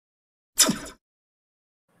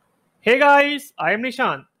Hey guys, I am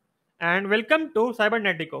Nishant and welcome to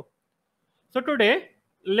Cybernetico. So today,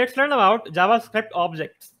 let's learn about JavaScript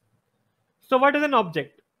objects. So what is an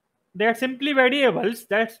object? They are simply variables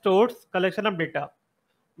that stores collection of data,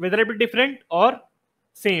 whether it be different or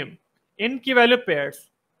same, in key value pairs.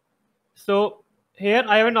 So here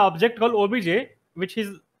I have an object called obj, which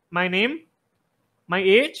is my name, my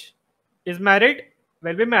age, is married,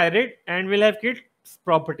 will be married, and will have kids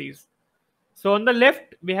properties. So on the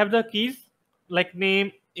left, we have the keys like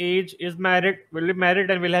name, age, is married, will be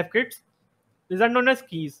married, and will have kids. These are known as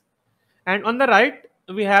keys. And on the right,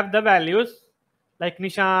 we have the values like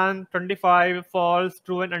Nishan, 25, false,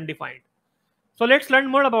 true, and undefined. So let's learn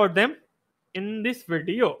more about them in this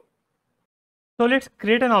video. So let's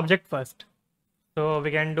create an object first. So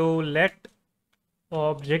we can do let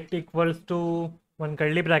object equals to one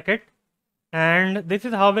curly bracket. And this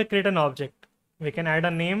is how we create an object. We can add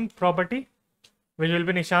a name property, which will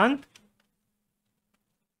be Nishant.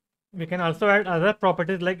 We can also add other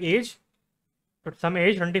properties like age, but some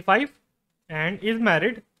age 25, and is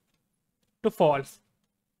married to false.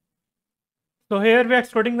 So here we are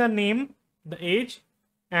storing the name, the age,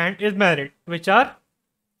 and is married, which are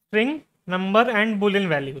string, number, and boolean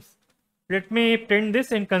values. Let me print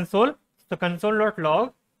this in console. So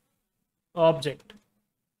console.log object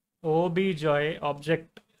obj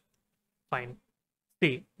object. Fine.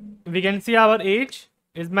 See, we can see our age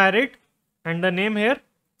is married and the name here,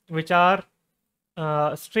 which are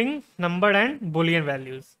string, number, and boolean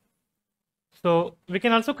values. So we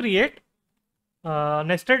can also create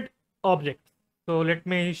nested objects. So let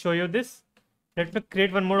me show you this. Let me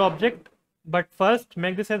create one more object, but first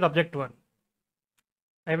make this as object 1.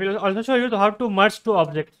 I will also show you how to merge two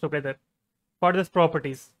objects together for their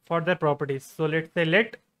properties. So let's say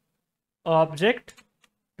let object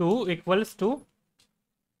 2 equals to,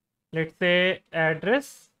 let's say,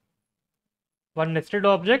 address, one nested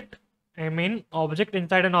object, I mean object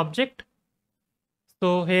inside an object.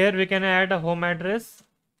 So here we can add a home address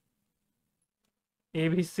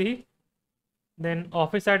ABC, then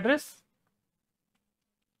office address,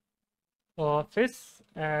 office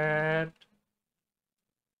address.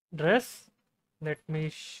 Let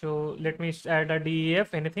me add a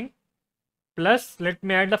DEF, anything, plus let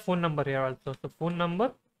me add the phone number here also. So phone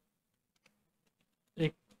number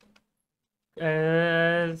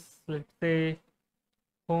as, let's say,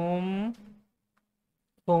 home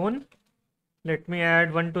phone, let me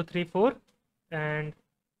add 1 2 3 4, and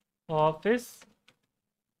office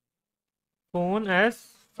phone as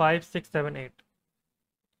 5 6 7 8.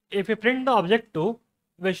 If we print the object 2,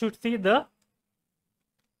 we should see the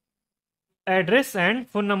address and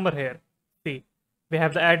phone number here. See, we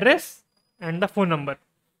have the address and the phone number,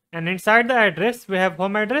 and inside the address we have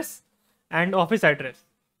home address and office address.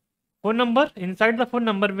 Phone number, inside the phone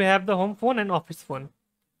number we have the home phone and office phone.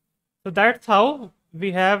 So that's how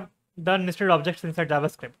we have the nested objects inside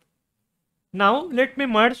JavaScript. Now let me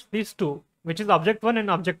merge these two, which is object 1 and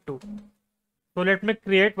object 2. So let me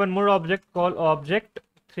create one more object called object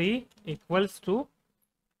 3 equals to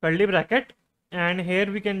curly bracket, and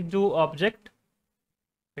here we can do object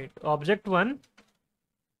 1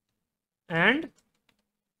 and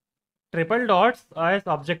triple dots as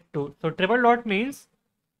object 2. So triple dot means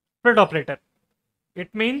split operator.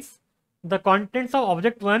 It means the contents of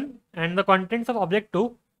object 1 and the contents of object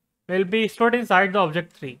 2 will be stored inside the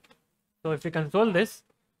object 3. So if we console this,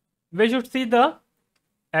 we should see the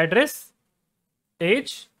address,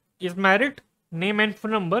 age, is married, name, and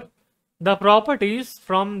phone number, the properties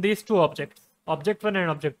from these two objects, object 1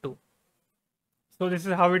 and object 2. So this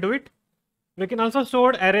is how we do it. We can also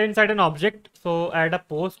store array inside an object. So add a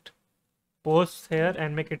post here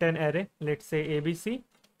and make it an array. Let's say ABC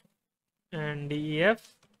and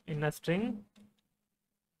DEF in a string,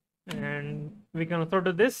 and we can also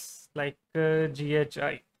do this like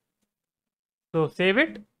GHI. So save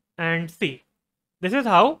it and see. This is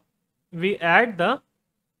how we add the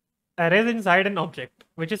arrays inside an object,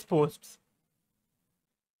 which is posts.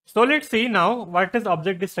 So let's see now what is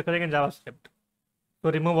object structuring in JavaScript. So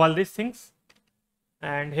remove all these things,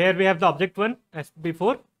 and here we have the object 1 as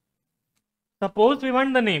before. Suppose we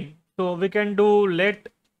want the name, so we can do let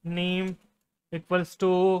name equals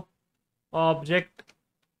to object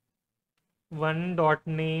 1 dot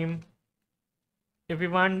name. If we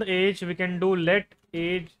want the age, we can do let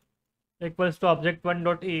age equals to object 1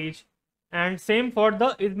 dot age, and same for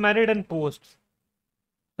the is married and posts.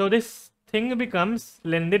 So this thing becomes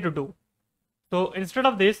lengthy to do. So instead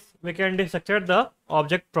of this, we can destructure the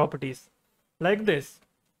object properties like this: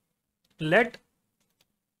 let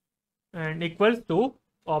and equals to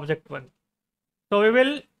object 1. So we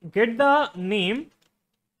will get the name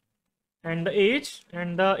and the age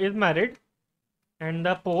and the is married and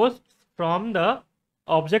the posts from the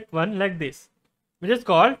object 1 like this, which is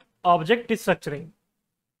called object destructuring.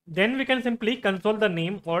 Then we can simply console the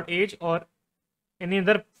name or age or any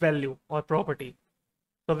other value or property.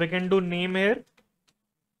 So we can do name here,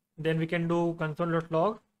 then we can do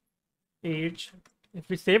console.log age. If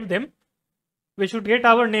we save them, we should get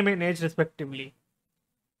our name and age respectively.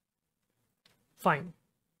 Fine.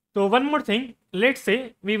 So one more thing, let's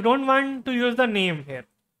say we don't want to use the name here,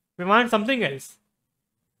 we want something else.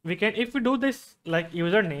 We can, if we do this like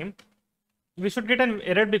username, we should get an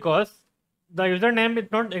error because the username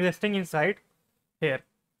is not existing inside here.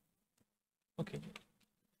 Okay,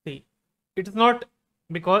 see, it is not,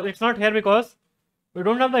 because it's not here because we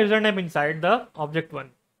don't have the username inside the object 1.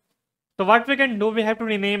 So what we can do, we have to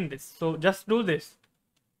rename this. So just do this.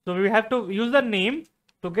 So we have to use the name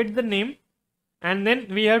to get the name, and then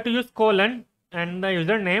we have to use colon and the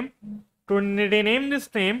username to rename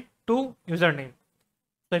this name to username.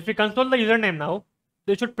 So if we console the username now,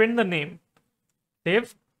 they should print the name.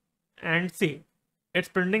 Save and see, it's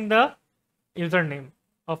printing the username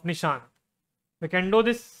of Nishan. We can do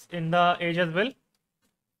this in the age as well.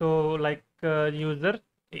 So like user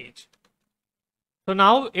age. So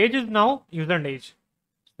now age is now user and age.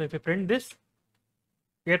 So if we print this,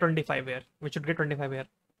 we get 25 here. We should get 25 here.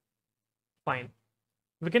 Fine.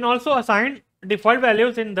 We can also assign default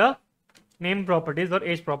values in the name properties or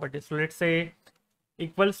age properties. So let's say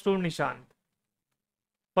equals to Nishan.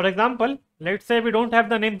 For example, let's say we don't have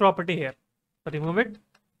the name property here. So remove it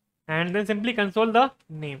and then simply console the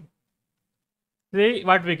name. See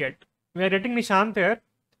what we get. We are getting Nishant here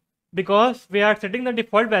because we are setting the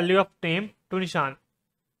default value of name to Nishan.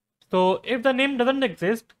 So if the name doesn't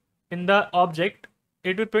exist in the object,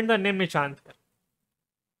 it will print the name Nishant here.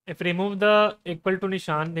 If we remove the equal to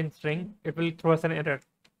Nishan in string, it will throw us an error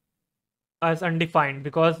as undefined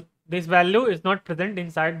because this value is not present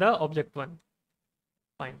inside the object 1.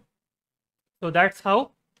 Fine. So that's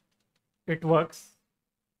how it works.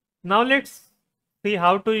 Now let's see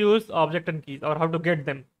how to use object and keys, or how to get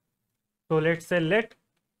them. So let's say let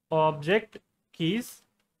object keys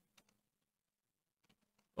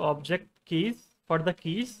for the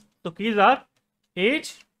keys. So keys are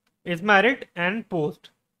age, is married and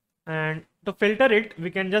post. And to filter it,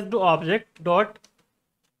 we can just do object dot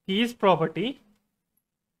keys property,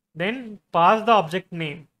 then pass the object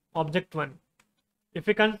name object 1. If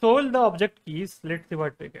we console the object keys, let's see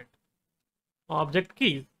what we get. Object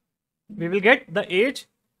keys, we will get the age,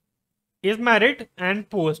 is married and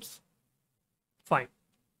posts. Fine.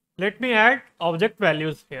 Let me add object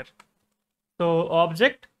values here. So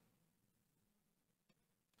object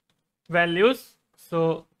values.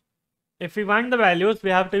 So if we want the values, we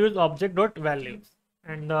have to use object dot values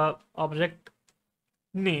and the object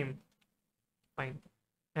name. Fine.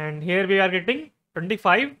 And here we are getting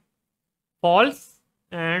 25, false,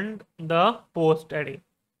 and the post array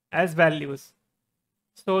as values.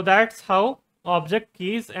 So that's how object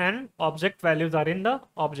keys and object values are in the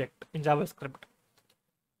object in JavaScript.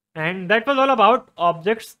 And that was all about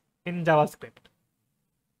objects in JavaScript.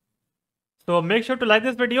 So make sure to like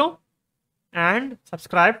this video and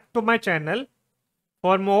subscribe to my channel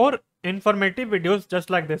for more informative videos just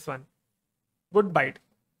like this one. Goodbye.